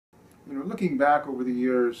looking back over the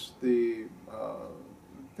years, the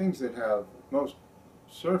things that have most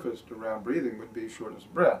surfaced around breathing would be shortness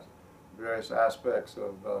of breath, various aspects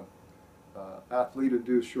of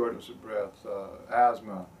athlete-induced shortness of breath,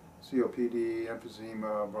 asthma, COPD,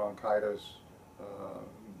 emphysema, bronchitis,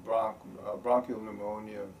 bronchial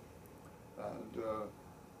pneumonia. And,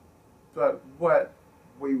 but what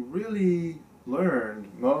we really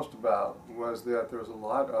learned most about was that there's a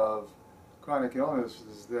lot of chronic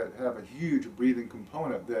illnesses that have a huge breathing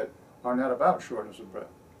component that are not about shortness of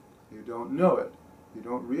breath. You don't know it. You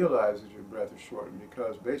don't realize that your breath is shortened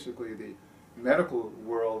because basically the medical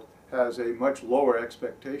world has a much lower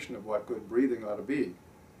expectation of what good breathing ought to be.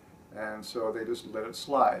 And so they just let it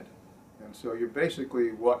slide. And so you're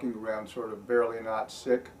basically walking around sort of barely not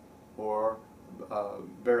sick or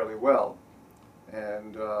barely well.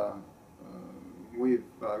 And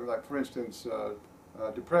like for instance,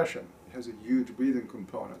 depression has a huge breathing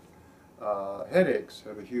component. Headaches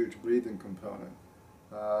have a huge breathing component.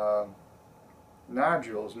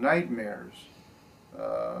 Nodules, nightmares,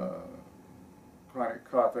 chronic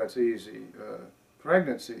cough, that's easy.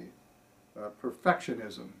 Pregnancy,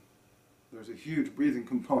 perfectionism. There's a huge breathing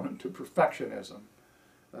component to perfectionism.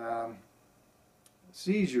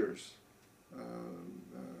 Seizures,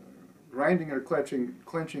 grinding or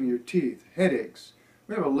clenching your teeth, headaches.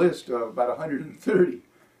 We have a list of about 130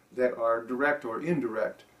 that are direct or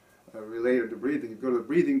indirect related to breathing. You go to the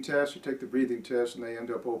breathing test, you take the breathing test, and they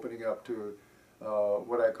end up opening up to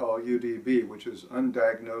what I call UDB, which is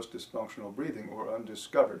undiagnosed dysfunctional breathing or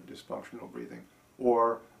undiscovered dysfunctional breathing,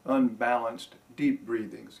 or unbalanced deep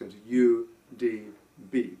breathing, so it's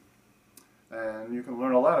UDB. And you can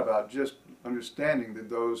learn a lot about just understanding that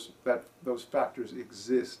those factors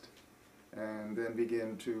exist, and then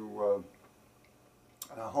begin to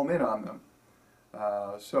home in on them.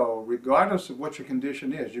 So regardless of what your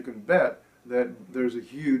condition is, you can bet that there's a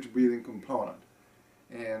huge breathing component.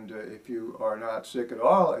 And if you are not sick at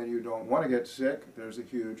all and you don't want to get sick, there's a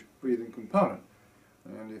huge breathing component.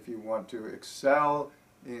 And if you want to excel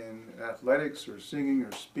in athletics or singing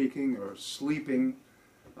or speaking or sleeping,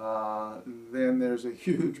 then there's a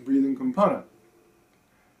huge breathing component.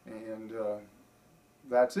 And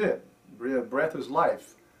that's it. Breath is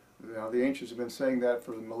life. The ancients have been saying that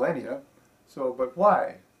for millennia. So, but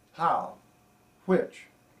why? How? Which?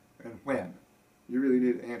 And when? You really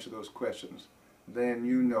need to answer those questions. Then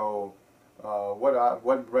you know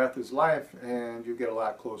what breath is life, and you get a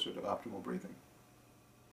lot closer to optimal breathing.